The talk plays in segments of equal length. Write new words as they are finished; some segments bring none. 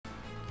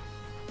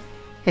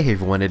Hey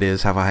everyone, it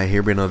is Hava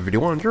here bringing another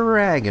video on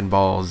Dragon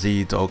Ball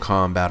Z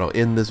Dokkan Battle.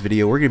 In this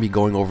video, we're going to be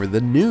going over the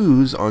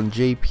news on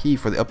JP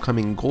for the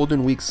upcoming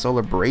Golden Week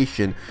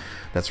celebration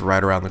that's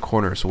right around the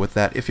corner. So with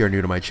that, if you're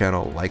new to my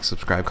channel, like,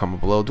 subscribe, comment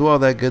below, do all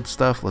that good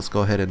stuff. Let's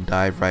go ahead and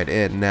dive right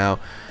in. Now,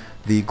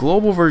 the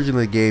global version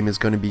of the game is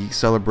going to be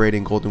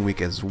celebrating Golden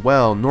Week as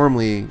well.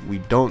 Normally, we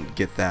don't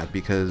get that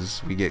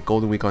because we get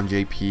Golden Week on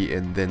JP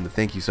and then the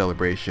thank you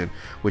celebration,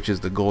 which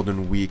is the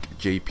Golden Week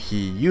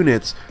JP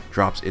units,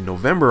 drops in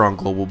November on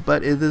global.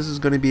 But this is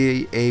going to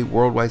be a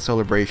worldwide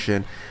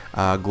celebration,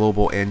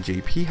 global and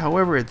JP.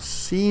 However, it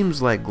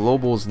seems like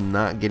global is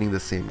not getting the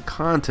same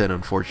content,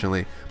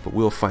 unfortunately, but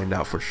we'll find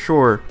out for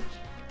sure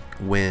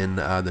when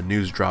the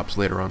news drops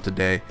later on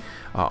today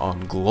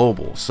on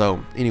global.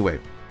 So anyway,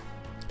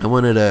 I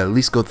wanted to at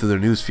least go through the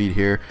news feed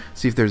here,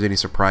 see if there's any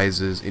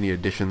surprises, any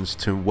additions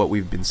to what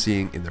we've been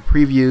seeing in the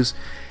previews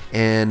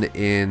and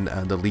in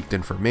the leaked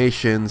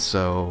information.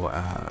 So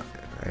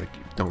I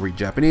don't read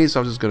Japanese, so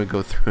I'm just going to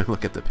go through and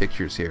look at the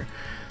pictures here.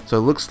 So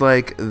it looks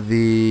like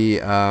the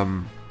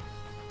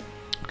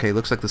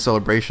looks like the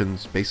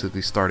celebration's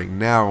basically starting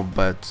now,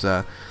 but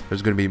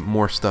there's going to be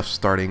more stuff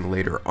starting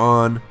later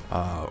on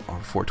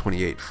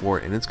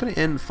 4/28/4, and it's going to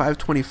end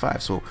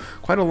 5/25. So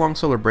quite a long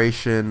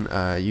celebration.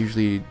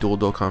 Usually Dual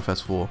Dokkan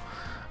Festival,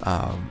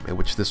 in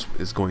which this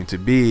is going to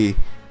be,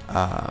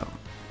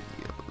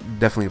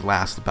 definitely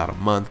lasts about a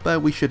month,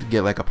 but we should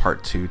get like a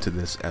part 2 to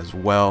this as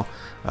well,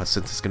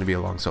 since it's going to be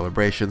a long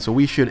celebration. So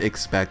we should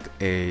expect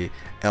a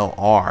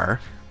LR.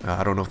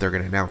 I don't know if they're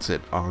going to announce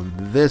it on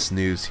this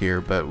news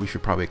here, but we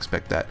should probably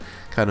expect that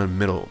kind of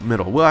middle.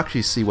 We'll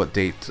actually see what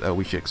date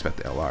we should expect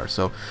the LR.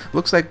 So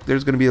looks like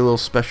there's going to be a little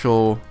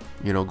special,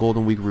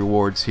 Golden Week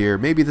rewards here.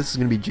 Maybe this is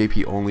going to be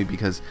JP only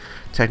because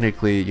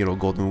technically,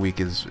 Golden Week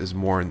is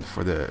more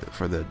for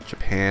the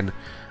Japan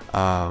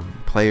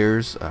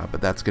players, but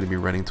that's going to be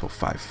running till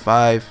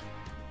 5/5,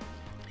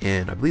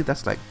 and I believe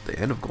that's like the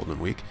end of Golden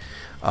Week.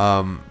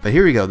 But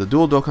here we go, the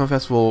Dual Dokkan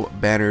Festival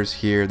banners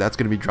here, that's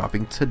going to be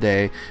dropping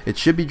today. It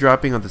should be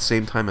dropping at the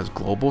same time as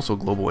Global, so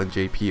Global and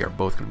JP are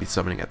both going to be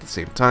summoning at the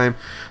same time,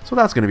 so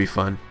that's going to be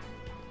fun.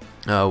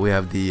 We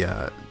have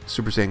the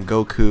Super Saiyan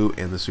Goku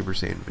and the Super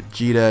Saiyan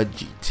Vegeta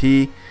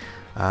GT.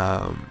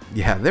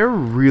 Yeah, they're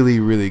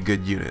really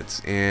good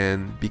units,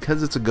 and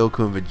because it's a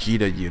Goku and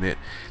Vegeta unit,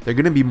 they're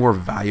going to be more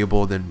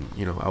valuable than,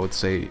 I would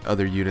say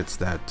other units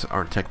that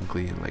aren't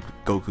technically in like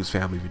Goku's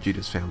family,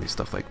 Vegeta's family,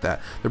 stuff like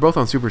that. They're both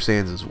on Super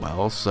Saiyans as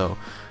well, so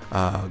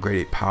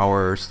grade 8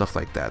 power, stuff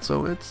like that.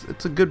 So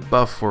it's a good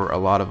buff for a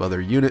lot of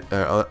other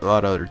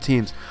other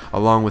teams,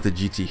 along with the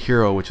GT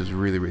Hero, which is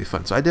really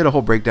fun. So I did a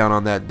whole breakdown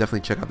on that.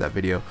 Definitely check out that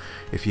video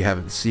if you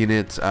haven't seen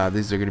it.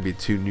 These are going to be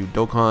 2 new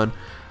Dokkan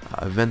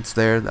events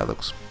there. That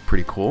looks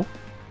pretty cool.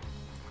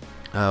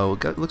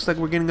 Looks like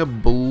we're getting a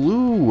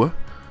blue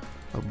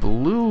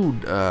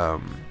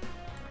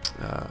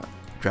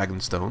dragon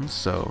stones,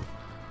 so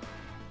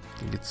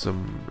you get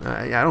some.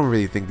 I don't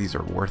really think these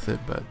are worth it,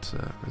 but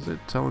is it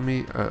telling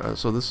me?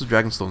 So this is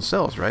Dragonstone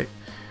cells, right?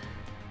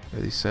 Are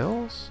these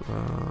cells?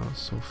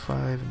 So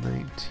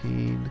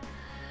 5/19.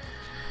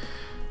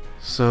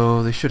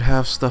 So they should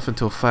have stuff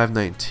until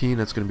 5/19.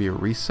 That's going to be a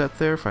reset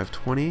there.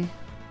 5/20.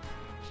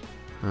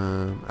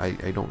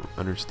 I don't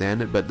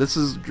understand it, but this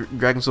is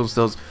Dragonstone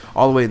cells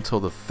all the way until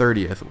the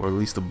 30th, or at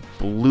least the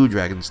blue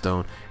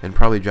Dragonstone, and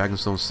probably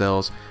Dragonstone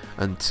cells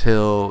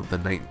until the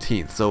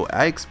 19th. So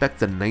I expect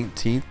the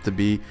 19th to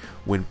be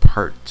when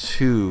part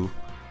 2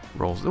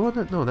 rolls. Oh,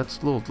 no, that's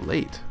a little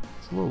late.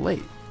 It's a little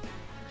late.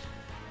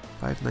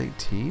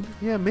 5/19?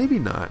 Yeah, maybe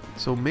not.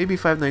 So maybe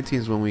 5/19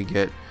 is when we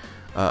get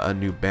a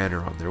new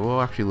banner on there.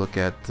 We'll actually look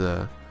at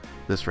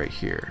this right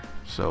here.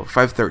 So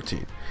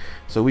 5/13.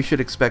 So we should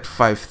expect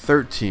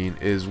 5/13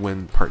 is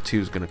when part 2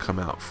 is going to come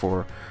out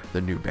for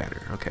the new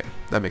banner. Okay,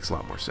 that makes a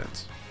lot more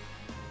sense.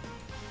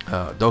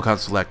 Dokkan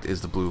Select is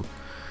the blue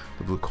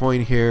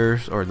coin here,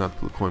 or not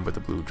the blue coin, but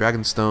the blue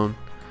Dragonstone.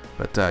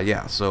 But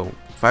yeah, so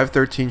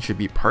 5/13 should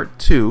be part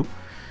 2,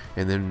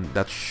 and then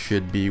that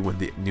should be when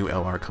the new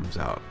LR comes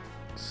out.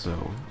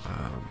 So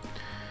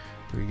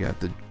we got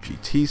the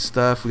GT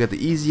stuff. We got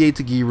the EZA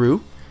to Giru.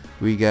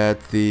 We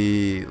got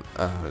the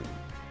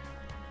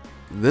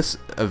this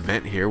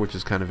event here, which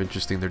is kind of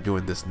interesting. They're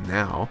doing this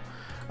now.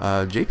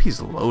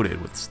 JP's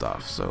loaded with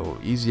stuff. So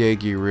EZA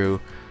Giru,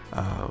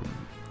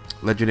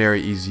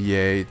 legendary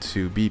EZA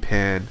to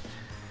B-Pan,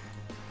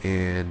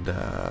 and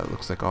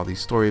looks like all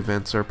these story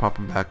events are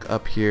popping back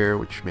up here,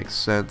 which makes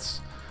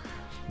sense.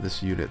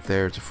 This unit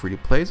there, it's a free to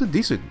play. It's a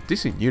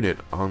decent unit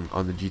on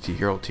the GT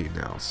Hero team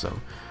now.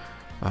 So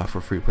for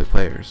free to play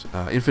players,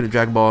 Infinite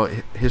Dragon Ball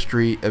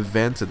History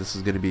event. So this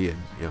is going to be a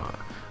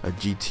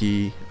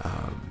GT.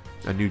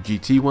 A new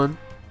GT one.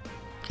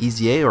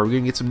 EZA, or we're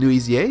going to get some new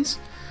EZAs.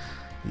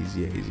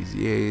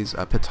 EZAs.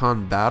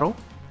 Piton Battle.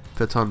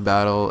 Piton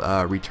Battle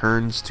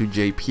returns to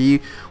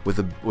JP with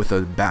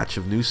a batch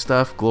of new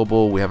stuff.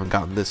 Global, we haven't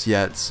gotten this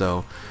yet,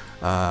 so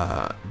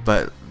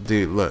but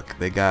dude, look,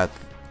 they got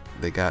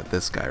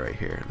this guy right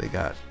here. They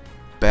got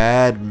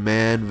Bad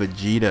Man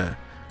Vegeta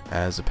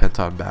as a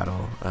Penton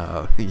Battle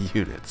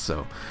unit.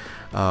 So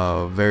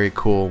very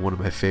cool, one of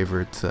my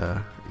favorite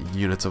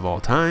units of all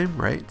time,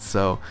 right?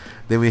 So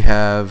then we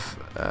have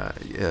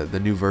the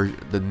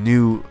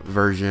new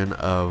version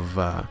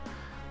of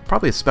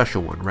probably a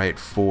special one, right,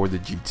 for the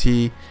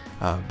GT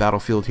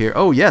battlefield here.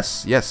 Oh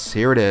yes,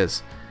 here it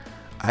is.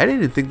 I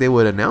didn't think they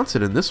would announce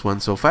it in this one.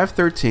 So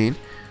 513.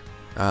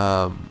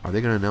 Are they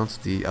going to announce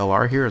the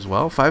LR here as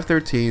well?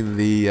 513,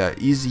 the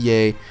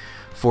EZA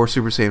for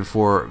Super Saiyan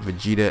 4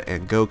 Vegeta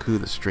and Goku,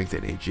 the Strength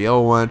and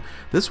AGL one.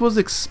 This was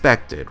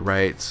expected,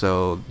 right?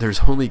 So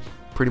there's only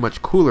pretty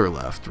much Cooler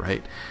left,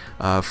 right,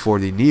 for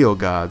the Neo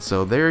Gods.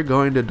 So they're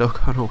going to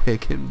Dokkan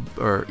Awaken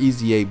or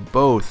EZA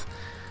both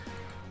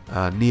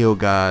Neo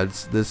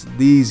Gods.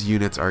 These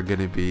units are going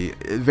to be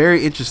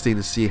very interesting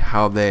to see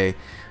how they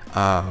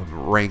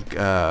rank,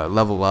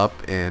 level up,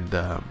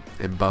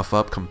 and buff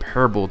up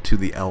comparable to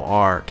the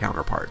LR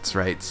counterparts,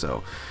 right?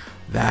 So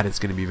that is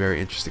going to be very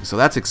interesting. So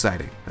that's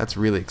exciting. That's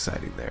really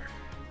exciting there.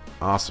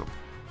 Awesome.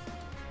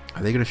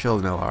 Are they going to show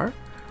an LR?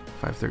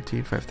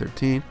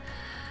 513.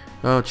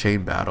 Oh,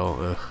 chain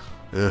battle.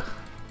 Ugh.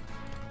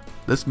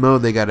 This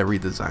mode they got to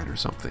redesign or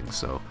something.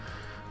 So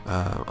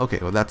okay,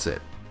 well that's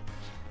it.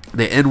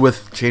 They end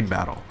with chain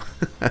battle.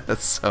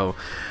 So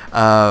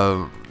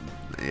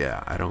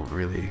yeah, I don't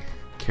really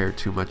care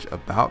too much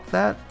about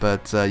that,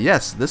 but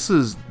yes, this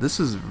is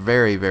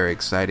very, very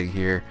exciting.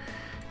 Here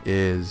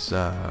is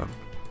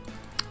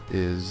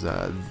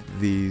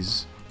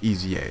these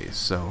EZAs.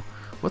 So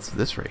what's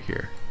this right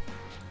here?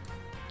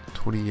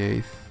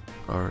 28th,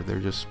 or they're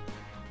just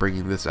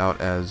bringing this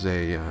out as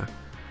a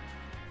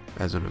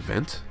as an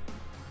event,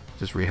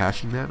 just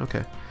rehashing that.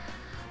 Okay,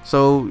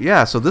 so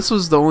yeah, so this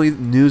was the only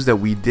news that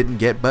we didn't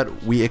get,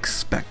 but we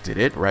expected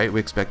it, right? We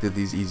expected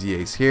these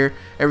EZAs here.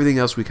 Everything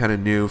else we kind of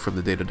knew from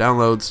the data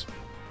downloads.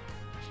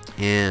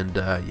 And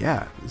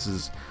yeah, this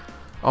is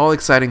all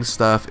exciting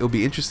stuff. It'll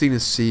be interesting to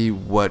see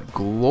what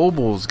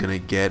Global's gonna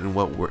get and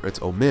what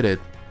it's omitted.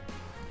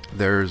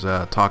 There's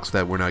talks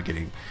that we're not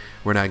getting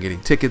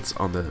tickets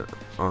on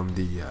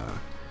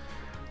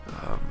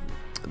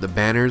the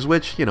banners,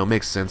 which, you know,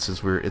 makes sense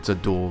since it's a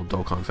dual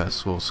Dokkan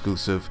Festival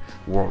exclusive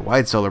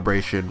worldwide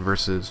celebration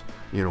versus,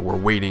 you know, we're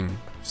waiting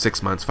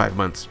 6 months, 5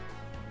 months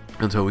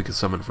until we can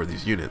summon for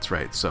these units,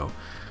 right? So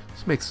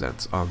this makes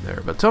sense on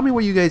there. But tell me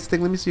what you guys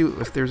think. Let me see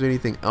if there's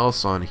anything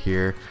else on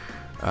here.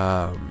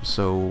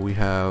 So we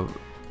have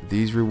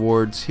these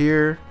rewards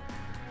here.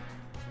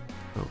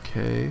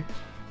 Okay,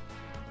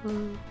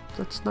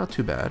 that's not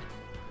too bad.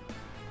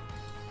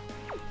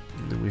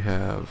 And then we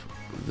have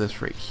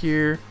this right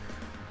here.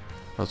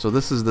 So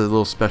this is the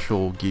little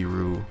special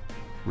Giru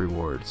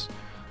rewards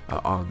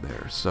on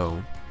there.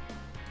 So,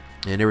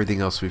 and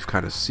everything else we've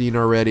kind of seen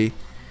already.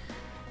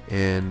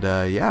 And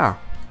yeah,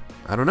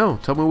 I don't know.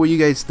 Tell me what you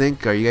guys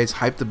think. Are you guys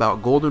hyped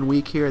about Golden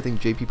Week here? I think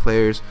JP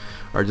players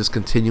are just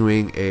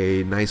continuing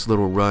a nice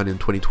little run in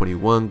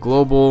 2021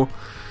 Global.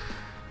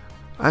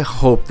 I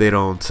hope they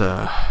don't,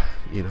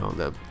 you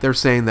know, they're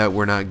saying that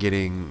we're not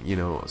getting, you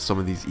know, some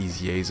of these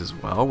EZAs as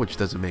well, which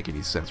doesn't make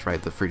any sense,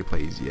 right? The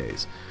free-to-play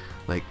EZAs.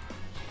 Like,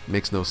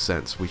 makes no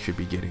sense. We should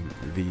be getting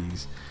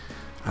these.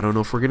 I don't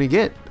know if we're going to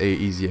get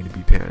a EZA to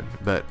be panned,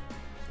 but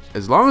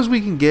as long as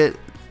we can get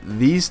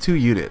these two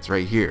units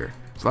right here,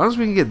 as long as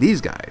we can get these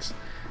guys,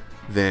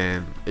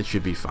 then it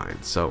should be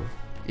fine. So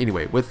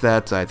anyway, with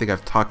that, I think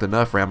I've talked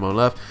enough, rambled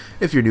enough.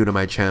 If you're new to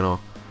my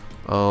channel,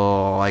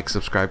 like,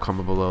 subscribe,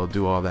 comment below,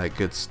 do all that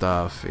good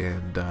stuff.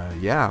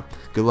 And yeah,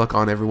 good luck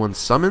on everyone's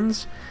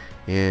summons,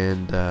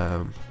 and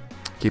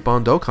keep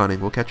on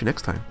Dokkaning. We'll catch you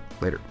next time.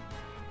 Later.